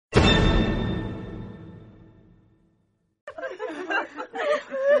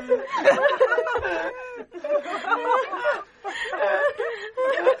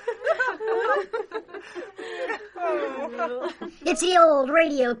It's the Old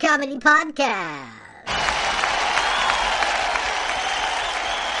Radio Comedy Podcast.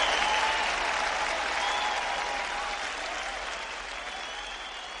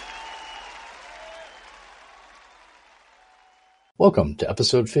 Welcome to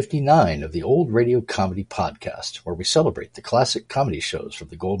episode 59 of the Old Radio Comedy Podcast, where we celebrate the classic comedy shows from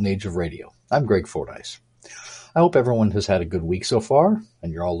the golden age of radio. I'm Greg Fordyce. I hope everyone has had a good week so far,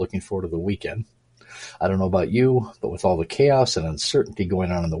 and you're all looking forward to the weekend. I don't know about you, but with all the chaos and uncertainty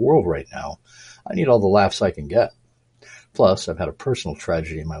going on in the world right now, I need all the laughs I can get. Plus, I've had a personal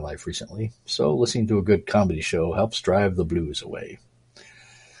tragedy in my life recently, so listening to a good comedy show helps drive the blues away.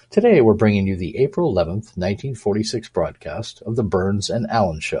 Today, we're bringing you the April 11th, 1946 broadcast of The Burns and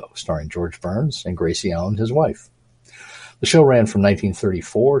Allen Show, starring George Burns and Gracie Allen, his wife. The show ran from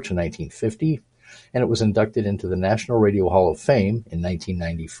 1934 to 1950, and it was inducted into the National Radio Hall of Fame in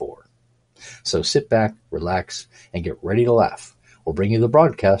 1994. So sit back, relax, and get ready to laugh. We'll bring you the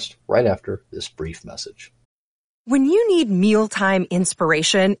broadcast right after this brief message. When you need mealtime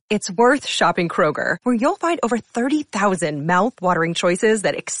inspiration, it's worth shopping Kroger, where you'll find over 30,000 mouth-watering choices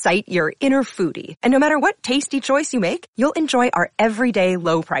that excite your inner foodie. And no matter what tasty choice you make, you'll enjoy our everyday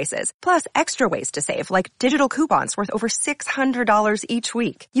low prices, plus extra ways to save, like digital coupons worth over $600 each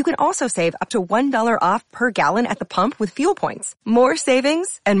week. You can also save up to $1 off per gallon at the pump with fuel points. More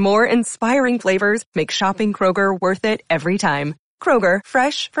savings and more inspiring flavors make shopping Kroger worth it every time. Kroger,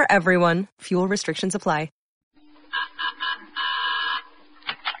 fresh for everyone. Fuel restrictions apply.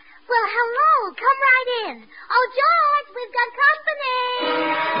 Well, hello. Come right in. Oh, George, we've got company.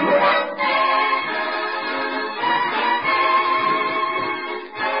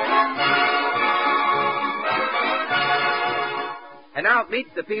 And now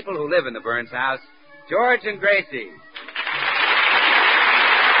meet the people who live in the Burns house, George and Gracie.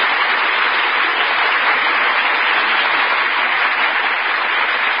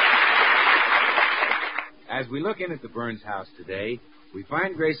 As we look in at the Burns house today, we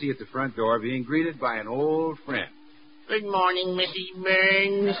find Gracie at the front door being greeted by an old friend. Good morning, Mrs.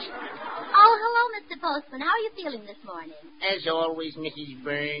 Burns. Oh, hello, Mr. Postman. How are you feeling this morning? As always, Mrs.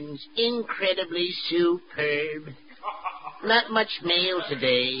 Burns, incredibly superb. Not much mail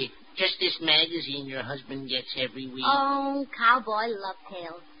today. Just this magazine your husband gets every week. Oh, Cowboy Love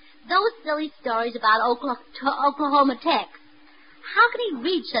Tales. Those silly stories about Oklahoma Tech. How can he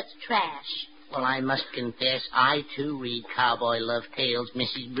read such trash? Well, I must confess, I, too, read Cowboy Love Tales,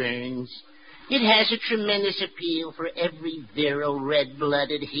 Mrs. Burns. It has a tremendous appeal for every virile,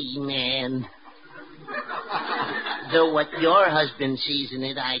 red-blooded he-man. Though what your husband sees in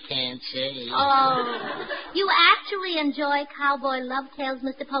it, I can't say. Oh, you actually enjoy Cowboy Love Tales,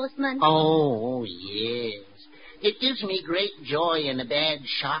 Mr. Postman? Oh, yes. It gives me great joy and a bad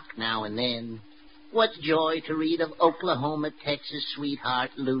shock now and then. What joy to read of Oklahoma, Texas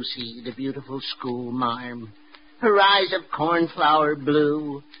sweetheart Lucy, the beautiful schoolmarm. Her eyes of cornflower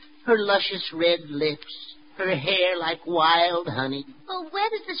blue, her luscious red lips, her hair like wild honey. Well, where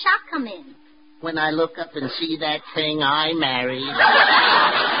does the shock come in? When I look up and see that thing I married. Well,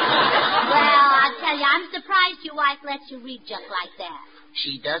 I'll tell you, I'm surprised your wife lets you read junk like that.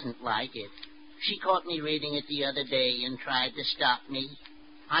 She doesn't like it. She caught me reading it the other day and tried to stop me.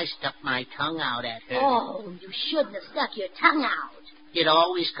 I stuck my tongue out at her. Oh, you shouldn't have stuck your tongue out. It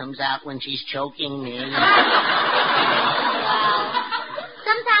always comes out when she's choking me. Well,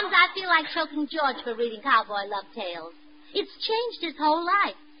 sometimes I feel like choking George for reading Cowboy Love Tales. It's changed his whole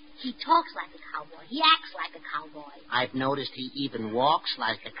life. He talks like a cowboy. He acts like a cowboy. I've noticed he even walks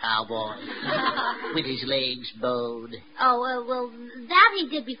like a cowboy, with his legs bowed. Oh, well, that he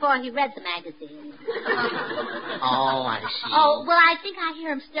did before he read the magazine. Oh, I see. Oh, well, I think I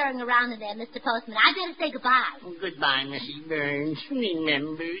hear him stirring around in there, Mr. Postman. I better say goodbye. Goodbye, Mrs. Burns.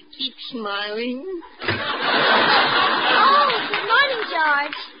 Remember, keep smiling. Oh, good morning,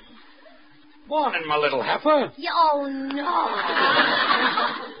 George. Morning, my little heifer. Oh, no.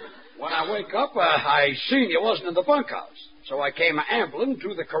 When I wake up, I seen you wasn't in the bunkhouse. So I came ambling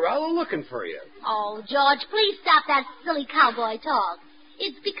to the corral looking for you. Oh, George, please stop that silly cowboy talk.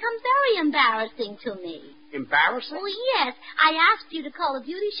 It's become very embarrassing to me. Embarrassing? Well, yes. I asked you to call a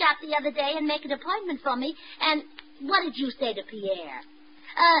beauty shop the other day and make an appointment for me, and what did you say to Pierre?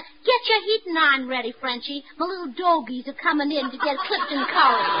 Get your heating iron ready, Frenchie. My little doggies are coming in to get clipped and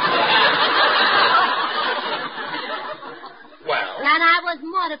colored. Well? And I was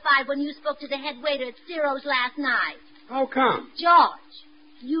mortified when you spoke to the head waiter at Ciro's last night. How come? George,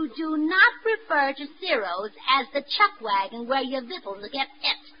 you do not refer to Ciro's as the chuck wagon where your victuals get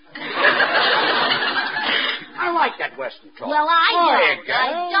hit. I like that Western talk. Well, I don't. Go.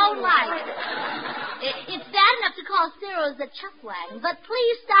 I don't like it. It's bad enough to call Cyril's a chuckwagon, but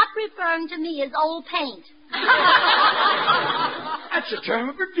please stop referring to me as old paint. That's a term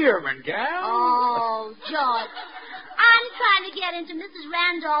of endearment, gal. Oh, George. I'm trying to get into Mrs.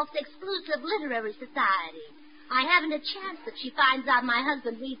 Randolph's exclusive literary society. I haven't a chance if she finds out my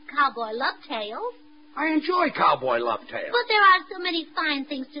husband reads cowboy love tales. I enjoy cowboy love tales. But there are so many fine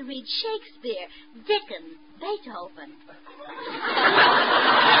things to read. Shakespeare, Dickens, Beethoven.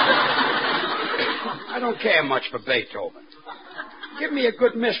 I don't care much for Beethoven. Give me a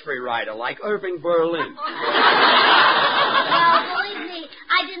good mystery writer like Irving Berlin. Well, believe me,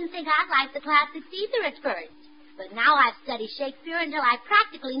 I didn't think I'd like the classics either at first. But now I've studied Shakespeare until I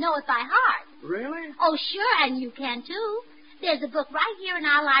practically know it by heart. Really? Oh, sure, and you can, too. There's a book right here in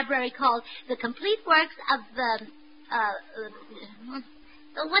our library called The Complete Works of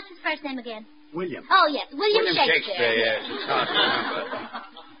what's his first name again? William. Oh, yes, William Shakespeare. Yes. It's hard to remember.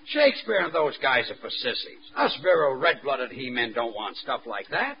 Shakespeare and those guys are for sissies. Us virile, red-blooded he-men don't want stuff like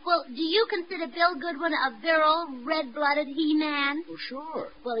that. Well, do you consider Bill Goodwin a virile, red-blooded he-man? Well,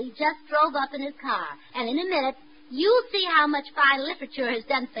 sure. Well, he just drove up in his car, and in a minute, you'll see how much fine literature has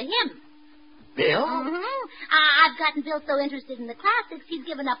done for him. Bill? Mm-hmm. I've gotten Bill so interested in the classics, he's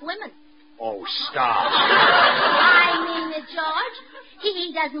given up women. Oh, stop. I mean it, George.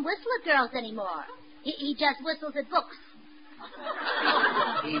 He doesn't whistle at girls anymore. He just whistles at books.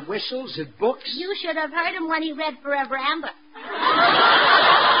 He whistles at books? You should have heard him when he read Forever Amber.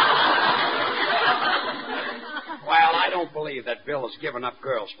 Well, I don't believe that Bill has given up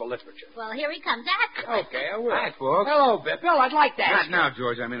girls for literature. Well, here he comes. Ask him. Okay, I will. Hi, folks. Hello, Bill. Bill, I'd like to ask Not now,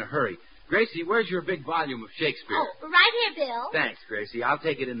 George. I'm in a hurry. Gracie, where's your big volume of Shakespeare? Oh, right here, Bill. Thanks, Gracie. I'll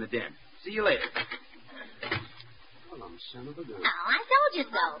take it in the den. See you later. Well, I'm son of a gun. Oh, I told you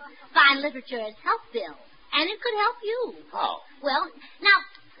so. Fine literature has helped Bill. And it could help you. How? Well, now,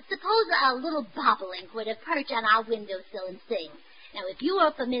 suppose a little bobolink were to perch on our windowsill and sing. Now, if you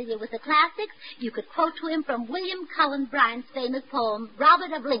are familiar with the classics, you could quote to him from William Cullen Bryant's famous poem,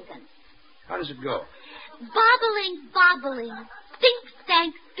 Robert of Lincoln. How does it go? Bobolink, bobolink, stink,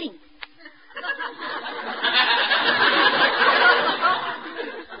 stank, stink.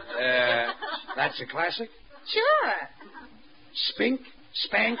 That's a classic? Sure. Spink,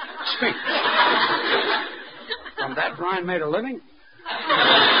 spank, spink. From that Brian made a living?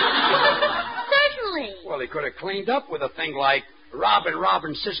 Certainly. Well, he could have cleaned up with a thing like Robin,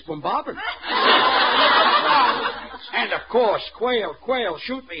 Robin, Sisbum, Bobbin. And, of course, quail, quail,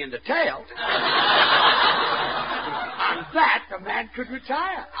 shoot me in the tail. On that, the man could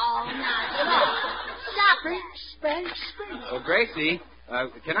retire. Oh, not Stop that. Spank, spink. Oh, Gracie,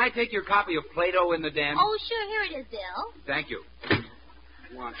 can I take your copy of Plato in the den? Oh, sure, here it is, Bill. Thank you.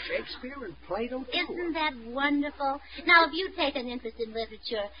 You want Shakespeare and Plato, too? Isn't that wonderful? Now, if you take an interest in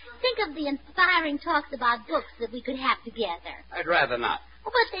literature, think of the inspiring talks about books that we could have together. I'd rather not.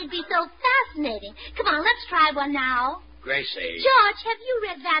 Oh, but they'd be so fascinating. Come on, let's try one now. Gracie. George, have you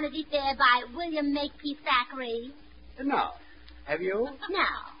read Vanity Fair by William Makepeace Thackeray? No. Have you? No.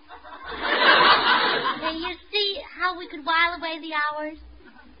 Now, you see how we could while away the hours?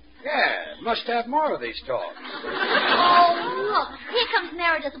 Yeah, must have more of these talks. Oh, look, here comes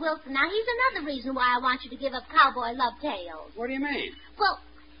Meredith Wilson. Now, he's another reason why I want you to give up cowboy love tales. What do you mean? Well,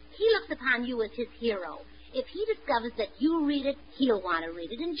 he looks upon you as his hero. If he discovers that you read it, he'll want to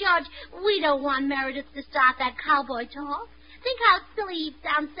read it. And, George, we don't want Meredith to start that cowboy talk. Think how silly he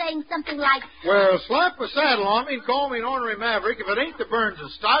sounds saying something like... Well, slap a saddle on me and call me an ornery maverick if it ain't the Burns of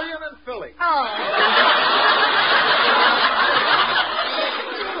Stallion and Philly. Oh.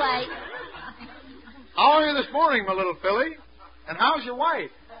 It's too late. How are you this morning, my little Philly? And how's your wife?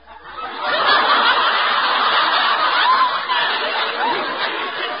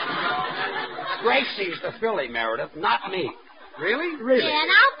 Gracie's the filly, Meredith, not me. Really? Really? Yeah, and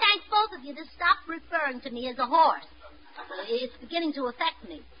I'll thank both of you to stop referring to me as a horse. It's beginning to affect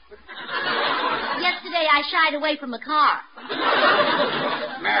me. Yesterday I shied away from a car.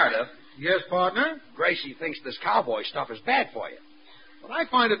 Meredith, Yes, partner? Gracie thinks this cowboy stuff is bad for you. But I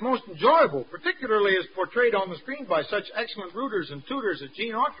find it most enjoyable, particularly as portrayed on the screen by such excellent rooters and tutors as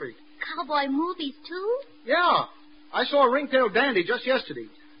Gene Autry. Cowboy movies, too? Yeah. I saw a ringtail dandy just yesterday.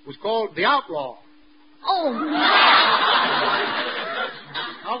 It was called The Outlaw. Oh, man.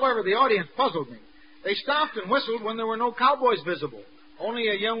 However, the audience puzzled me. They stopped and whistled when there were no cowboys visible. Only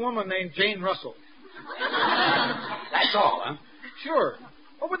a young woman named Jane Russell. That's all, huh? Sure.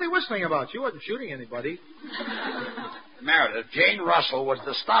 What were they whistling about? She wasn't shooting anybody. Meredith, Jane Russell was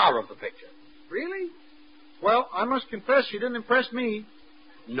the star of the picture. Really? Well, I must confess she didn't impress me.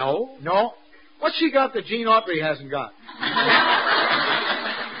 No? No. What's she got that Gene Autry hasn't got?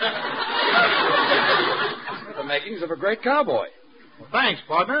 The makings of a great cowboy. Well, thanks,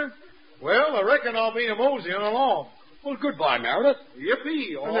 partner. Well, I reckon I'll be moseying along. Well, goodbye, Meredith.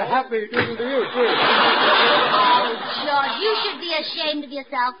 Yippee. And a happy doodle to you, too. Oh, George, you should be ashamed of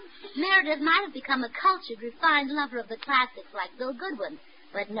yourself. Meredith might have become a cultured, refined lover of the classics like Bill Goodwin.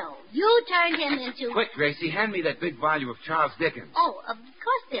 But no, you turned him into... Quick, Gracie, hand me that big volume of Charles Dickens. Oh, of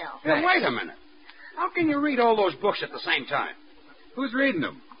course, Bill. Now, wait a minute. How can you read all those books at the same time? Who's reading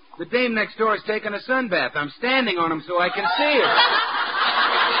them? The dame next door is taking a sunbath. I'm standing on them so I can see her.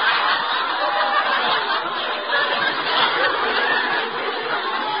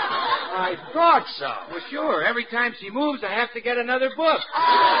 I thought so. Well, sure. Every time she moves, I have to get another book.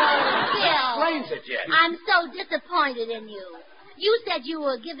 Oh, Bill. Explains it yet. I'm so disappointed in you. You said you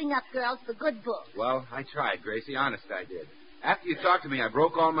were giving up girls for good books. Well, I tried, Gracie. Honest, I did. After you talked to me, I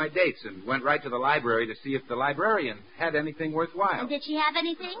broke all my dates and went right to the library to see if the librarian had anything worthwhile. And did she have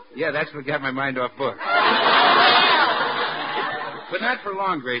anything? Yeah, that's what got my mind off books. But not for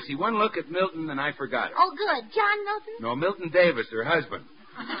long, Gracie. One look at Milton and I forgot her. Oh, good. John Milton? No, Milton Davis, her husband.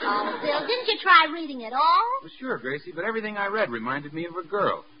 Oh, Bill, didn't you try reading it all? Well, sure, Gracie, but everything I read reminded me of a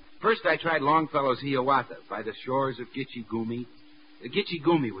girl. First, I tried Longfellow's Hiawatha, By the Shores of Gitche Gumee. Gitche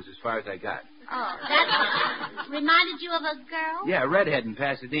Gumee was as far as I got. Oh, that reminded you of a girl? Yeah, a redhead in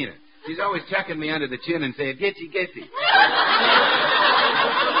Pasadena. She's always chucking me under the chin and saying, Gitche, Gitche.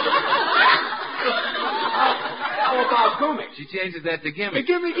 How about Gummy? She changes that to gimme.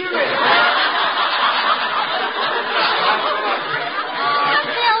 Gimme. Bill,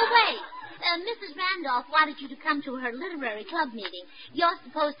 wait. Mrs. Randolph wanted you to come to her literary club meeting. You're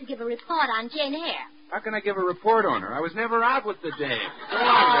supposed to give a report on Jane Eyre. How can I give a report on her? I was never out with the dame. Go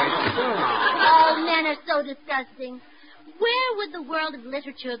on, Gracie, go on. Oh, men are so disgusting. Where would the world of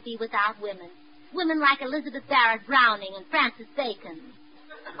literature be without women? Women like Elizabeth Barrett Browning and Francis Bacon.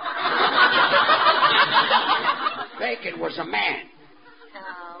 Bacon was a man.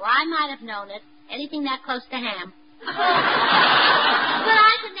 Oh, I might have known it. Anything that close to ham. But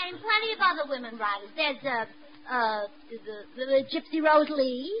I could name plenty of other women writers. There's, the Gypsy Rose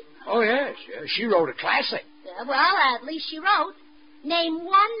Lee. Oh, yes. She wrote a classic. Well, at least she wrote. Name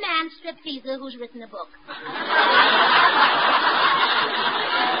one man stripteaser who's written a book.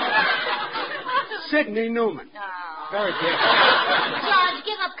 Sidney Newman. Oh. Very good. George,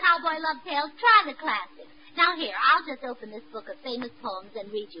 give up cowboy love tales. Try the classics. Now, here, I'll just open this book of famous poems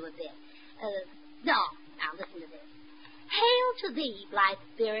and read you a bit. Now, listen to this. Hail to thee, blithe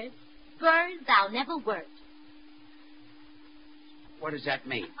spirit, bird thou never wert. What does that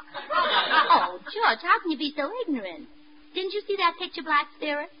mean? Oh, George, how can you be so ignorant? Didn't you see that picture, Black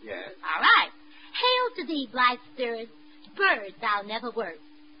Spirit? Yes. All right. Hail to thee, blithe spirit, bird thou never wert.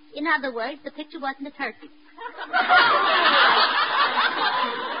 In other words, the picture wasn't a turkey.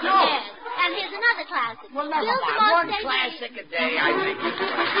 No. Yes. And here's another classic. Well, never Bill mind. DeMoss One says- classic a day, I think is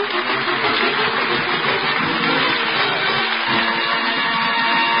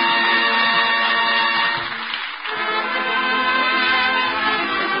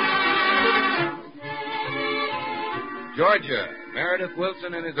Georgia, Meredith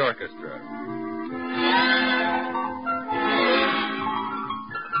Wilson and his orchestra.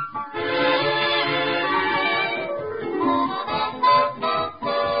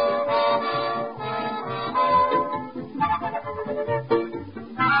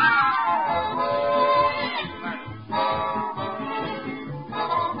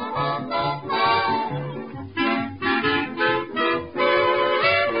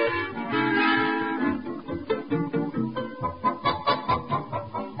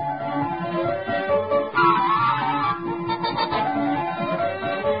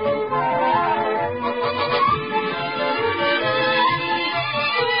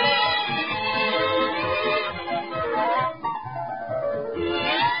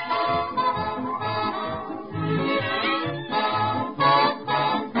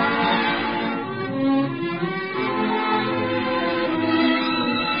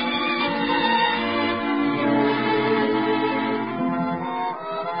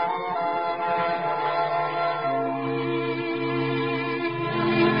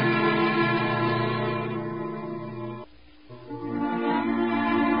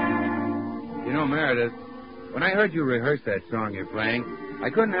 Meredith, when I heard you rehearse that song you're playing, I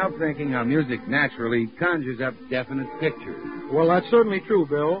couldn't help thinking how music naturally conjures up definite pictures. Well, that's certainly true,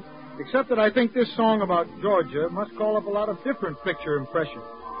 Bill. Except that I think this song about Georgia must call up a lot of different picture impressions.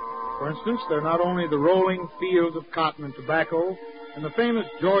 For instance, they're not only the rolling fields of cotton and tobacco and the famous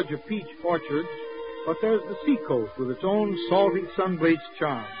Georgia peach orchards, But there's the seacoast with its own salty, sun-bleached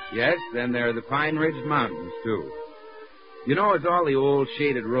charm. Yes, then there are the Pine Ridge Mountains, too. You know, as all the old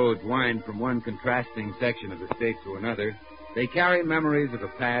shaded roads wind from one contrasting section of the state to another, they carry memories of a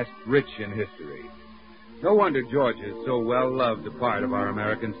past rich in history. No wonder Georgia is so well-loved a part of our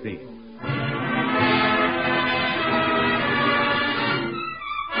American scene.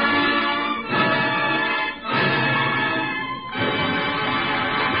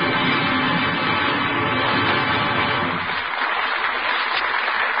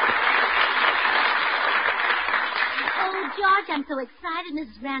 I'm so excited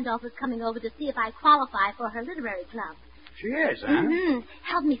Mrs. Randolph is coming over to see if I qualify for her literary club. She is, huh? Mm-hmm.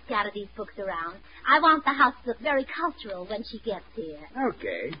 Help me scatter these books around. I want the house to look very cultural when she gets here.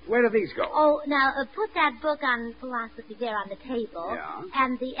 Okay. Where do these go? Oh, now, put that book on philosophy there on the table. Yeah.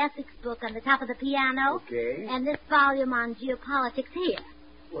 And the ethics book on the top of the piano. Okay. And this volume on geopolitics here.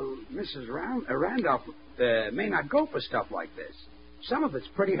 Well, Mrs. Randolph may not go for stuff like this. Some of it's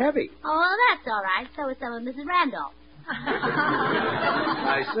pretty heavy. Oh, that's all right. So is some of Mrs. Randolph.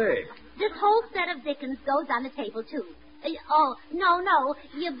 I see. This whole set of Dickens goes on the table, too. No.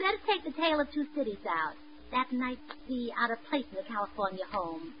 You better take The Tale of Two Cities out. That might be out of place in the California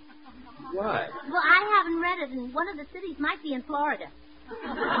home. Why? Well, I haven't read it, and one of the cities might be in Florida.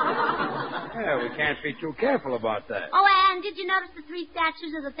 Yeah, we can't be too careful about that. Oh, and did you notice the 3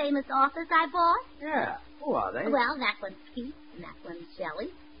 statues of the famous authors I bought? Yeah. Who are they? Well, that one's Keats, and that one's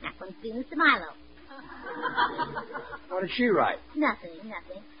Shelley, that one's Venus de Milo. What did she write? Nothing.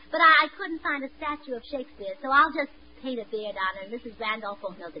 But I couldn't find a statue of Shakespeare, so I'll just paint a beard on her, and Mrs. Randolph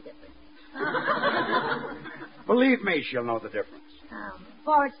won't know the difference. Believe me, she'll know the difference.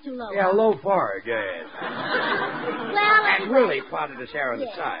 Forehead's too low. Yeah, low forehead, yes. Well, and really parted his hair on the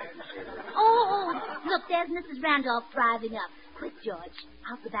side. Oh, look, there's Mrs. Randolph driving up. Quick, George,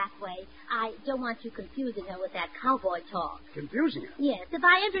 out the back way. I don't want you confusing her with that cowboy talk. Confusing her? Yes, if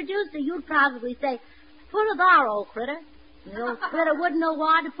I introduced her, you'd probably say, "Put her there, old critter." The old critter wouldn't know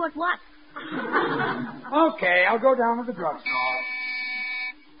where to put what. Okay, I'll go down to the drugstore.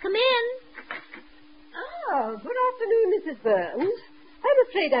 Come in. Oh, good afternoon, Mrs. Burns. I'm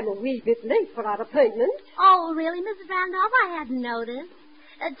afraid I'm a wee bit late for our appointment. Oh, really, Mrs. Randolph? I hadn't noticed.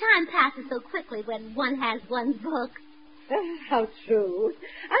 Time passes so quickly when one has one's book. How true.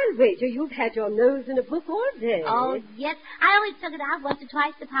 I'll wager you've had your nose in a book all day. Oh, yes. I only took it out once or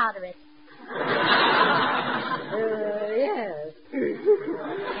twice to powder it. Yes.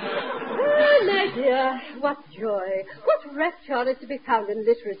 Oh, my dear, what joy. What rapture is to be found in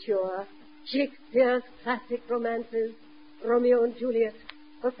literature. Shakespeare's classic romances, Romeo and Juliet,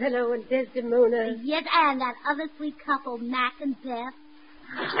 Othello and Desdemona. Yes, and that other sweet couple, Mac and Beth.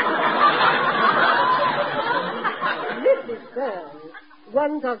 Mrs. Burns,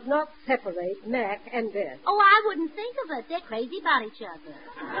 one does not separate Mac and Beth. Oh, I wouldn't think of it. They're crazy about each other.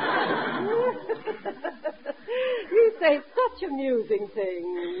 You say such amusing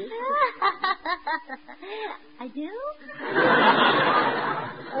things. I do?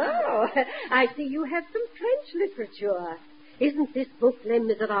 Oh, I see you have some French literature. Isn't this book Les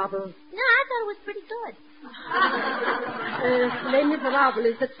Miserables? No, I thought it was pretty good. Les Miserables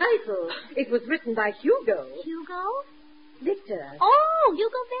is the title. It was written by Hugo. Hugo? Victor. Oh,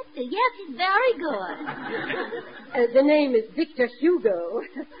 Hugo Victor. Yes, he's very good. The name is Victor Hugo.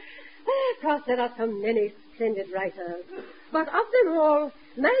 Of course, there are so many splendid writers. But of them all,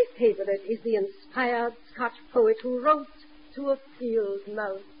 my favorite is the inspired Scotch poet who wrote to a field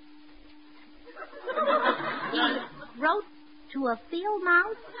mouse. He wrote to a field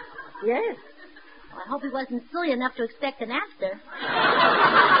mouse? Yes. Well, I hope he wasn't silly enough to expect an answer.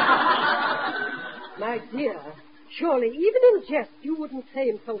 My dear, surely even in jest you wouldn't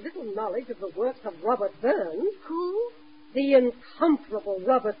claim so little knowledge of the works of Robert Burns. Who? The incomparable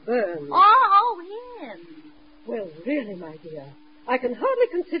Robert Burns. Oh, him. Well, really, my dear, I can hardly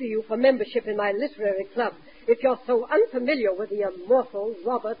consider you for membership in my literary club if you're so unfamiliar with the immortal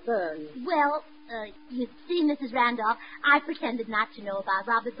Robert Burns. Well, you see, Mrs. Randolph, I pretended not to know about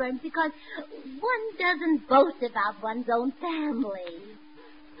Robert Burns because one doesn't boast about one's own family.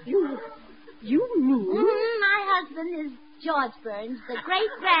 You mean? Mm-hmm. My husband is George Burns, the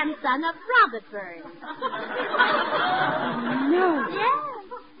great-grandson of Robert Burns. No.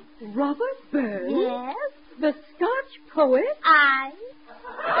 Yes. Robert Burns? Yes. The Scotch poet? I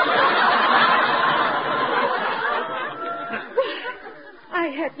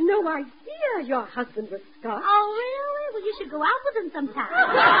had no idea your husband was Scotch. Oh, really? Well, you should go out with him sometime.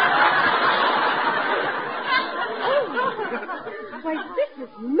 Oh, Why, this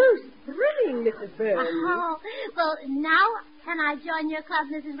is most thrilling, Mrs. Burns. Oh, well, now can I join your club,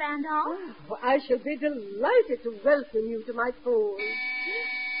 Mrs. Randolph? Oh, I shall be delighted to welcome you to my fold.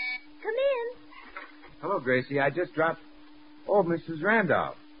 Come in. Hello, Gracie. I just dropped... Oh, Mrs.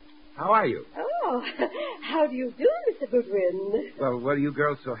 Randolph. How are you? Oh, how do you do, Mr. Goodwin? Well, what are you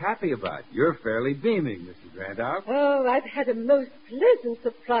girls so happy about? You're fairly beaming, Mrs. Randolph. Oh, I've had a most pleasant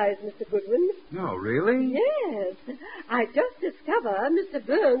surprise, Mr. Goodwin. No, really? Yes. I just discovered Mr.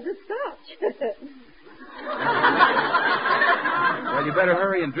 Burns is Scotch. Well, you better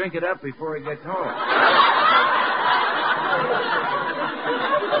hurry and drink it up before he gets home.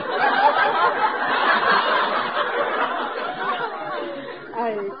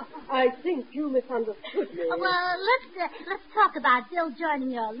 I think you misunderstood me. Well, let's talk about Bill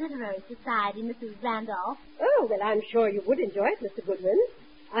joining your literary society, Mrs. Randolph. Oh, well, I'm sure you would enjoy it, Mr. Goodwin.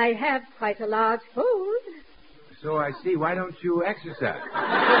 I have quite a large fold. So I see. Why don't you exercise?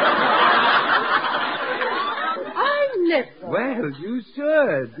 I never. Well, you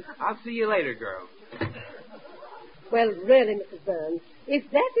should. I'll see you later, girls. Well, really, Mrs. Burns, if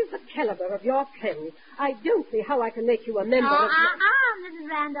that is the caliber of your friends, I don't see how I can make you a member of... Mrs.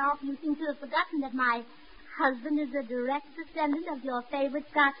 Randolph, you seem to have forgotten that my husband is a direct descendant of your favorite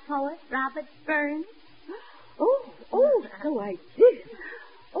Scotch poet, Robert Burns. Oh, so I did.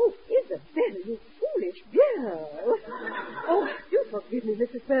 Oh, Isabella, you foolish girl. Oh, do forgive me,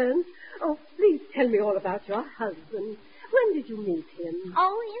 Mrs. Burns. Oh, please tell me all about your husband. When did you meet him?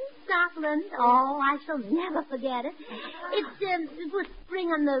 Oh, in Scotland. Oh, I shall never forget it. It was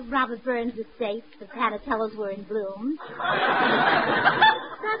spring on the Robert Burns estate. The panatellas were in bloom. Suddenly,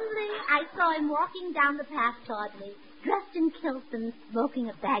 I saw him walking down the path toward me, dressed in kilts and smoking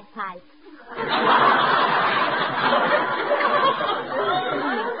a bagpipe.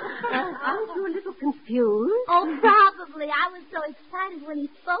 Aren't you a little confused? Oh, probably. I was so excited when he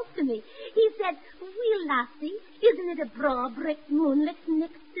spoke to me. He said, "Weel, lassie, isn't it a braw brick moonlit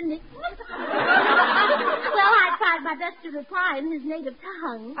next to Nick?" Well, I tried my best to reply in his native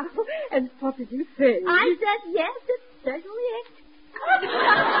tongue. Oh, and what did you say? I said, "Yes, it's certainly it."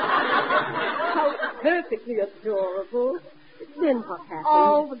 How perfectly adorable. Then what happened?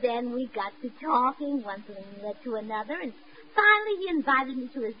 Oh, then we got to talking. One thing led to another, and finally he invited me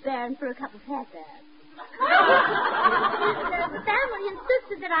to his barn for a cup of heather. The family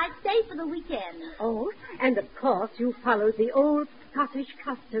insisted that I stay for the weekend. Oh, and of course you followed the old Scottish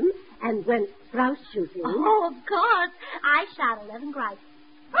custom and went grouse shooting. Oh, of course. I shot 11 grouse.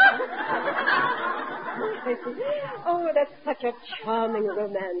 Oh, that's such a charming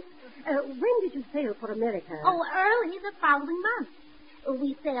romance. When did you sail for America? Oh, early the following month.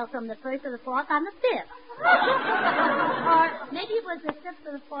 We sailed from the 1st to the 4th on the 5th. Or maybe it was the 5th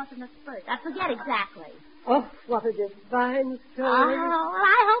to the 4th and the 1st. I forget exactly. Oh, what a divine story. Oh, well,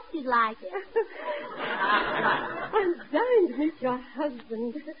 I hope you'd like it. I'm dying to meet your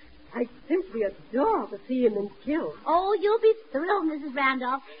husband. I simply adore to see him in kilts. Oh, you'll be thrilled, Mrs.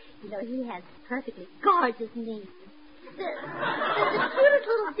 Randolph. You know, he has perfectly gorgeous knees. There's the cutest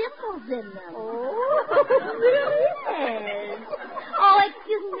little dimples in them. Oh, really? Yes. Oh,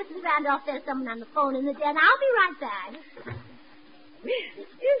 excuse me, Mrs. Randolph. There's someone on the phone in the den. I'll be right back.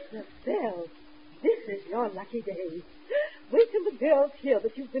 Isabel, this is your lucky day. Wait till the girls hear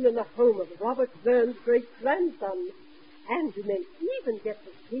that you've been in the home of Robert Burns' great-grandson. And you may even get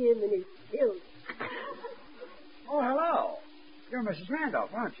to see him in his kilts. Oh, hello. You're Mrs.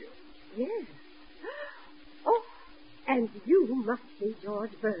 Randolph, aren't you? Yes. Oh, and you must be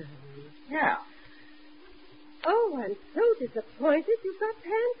George Burns. Yeah. Oh, I'm so disappointed you've got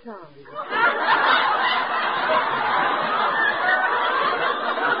pants on.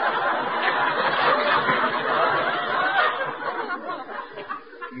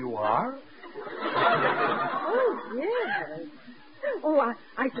 You are? Oh, yes. Oh,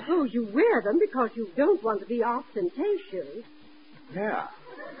 I suppose you wear them because you don't want to be ostentatious. Yeah.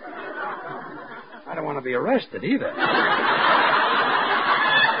 I don't want to be arrested either.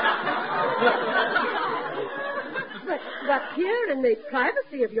 But here in the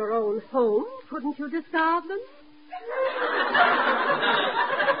privacy of your own home, couldn't you discard them?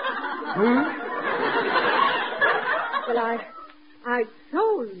 Well, I'd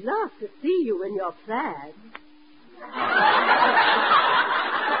so love to see you in your plaid.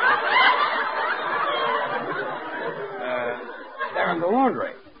 They're in the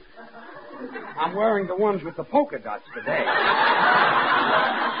laundry. I'm wearing the ones with the polka dots today.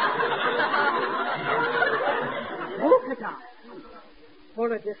 Polka dots?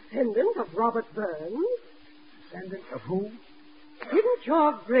 For a descendant of Robert Burns? Descendant of who? Didn't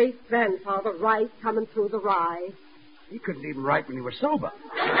your great-grandfather write coming through the rye? He couldn't even write when he was sober.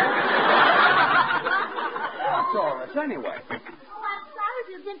 What's all this, anyway? Oh, I'm sorry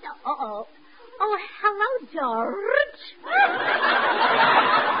to get Uh-oh. Oh, hello, George.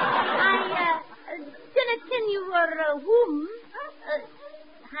 Gonna send you whom?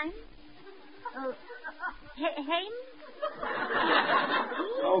 Hein? Haim?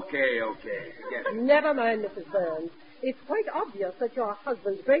 Okay. Get it. Never mind, Mrs. Burns. It's quite obvious that your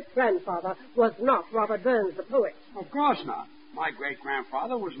husband's great-grandfather was not Robert Burns, the poet. Of course not. My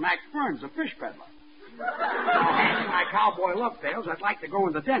great-grandfather was Max Burns, a fish peddler. Hanging my cowboy love tales, I'd like to go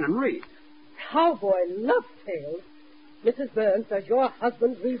in the den and read. Cowboy love tales? Mrs. Burns, does your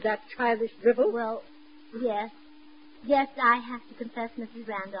husband read that childish drivel? Well, yes. Yes, I have to confess, Mrs.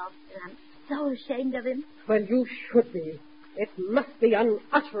 Randolph, that I'm so ashamed of him. Well, you should be. It must be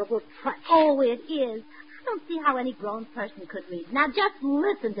unutterable trash. Oh, it is. I don't see how any grown person could read. Now, just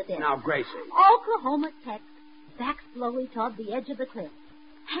listen to this. Now, Gracie. Oklahoma Tex backed slowly toward the edge of the cliff.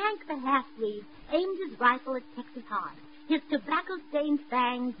 Hank the half-breed aimed his rifle at Tex's heart, his tobacco-stained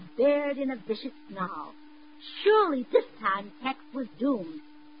fangs bared in a vicious snarl. Surely this time Tex was doomed.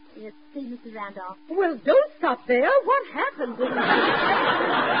 You see, Mrs. Randolph? Well, don't stop there. What happened? I'd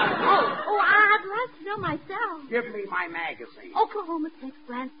like to know myself. Give me my magazine. Oklahoma Tex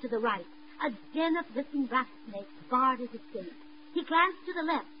glanced to the right. A den of hissing rattlesnakes barred his escape. He glanced to the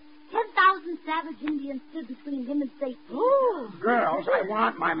left. 10,000 savage Indians stood between him and safety. Oh, girls, I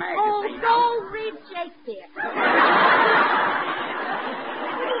want my magazine. Oh, go read Shakespeare.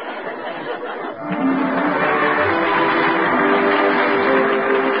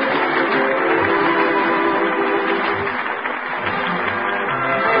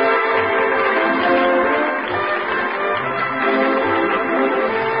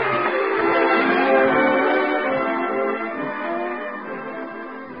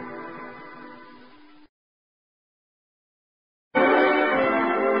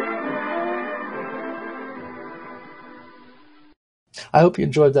 I hope you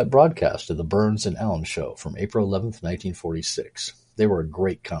enjoyed that broadcast of the Burns and Allen Show from April 11th, 1946. They were a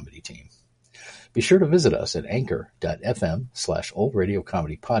great comedy team. Be sure to visit us at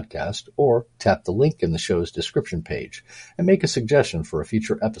anchor.fm/oldradiocomedy-podcast or tap the link in the show's description page and make a suggestion for a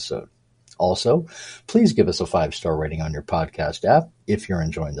future episode. Also, please give us a 5-star rating on your podcast app if you're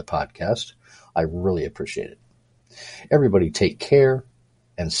enjoying the podcast. I really appreciate it. Everybody take care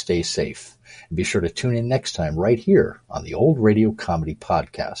and stay safe. And be sure to tune in next time right here on the Old Radio Comedy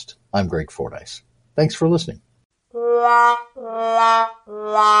Podcast. I'm Greg Fordyce. Thanks for listening.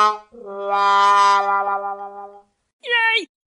 Yay!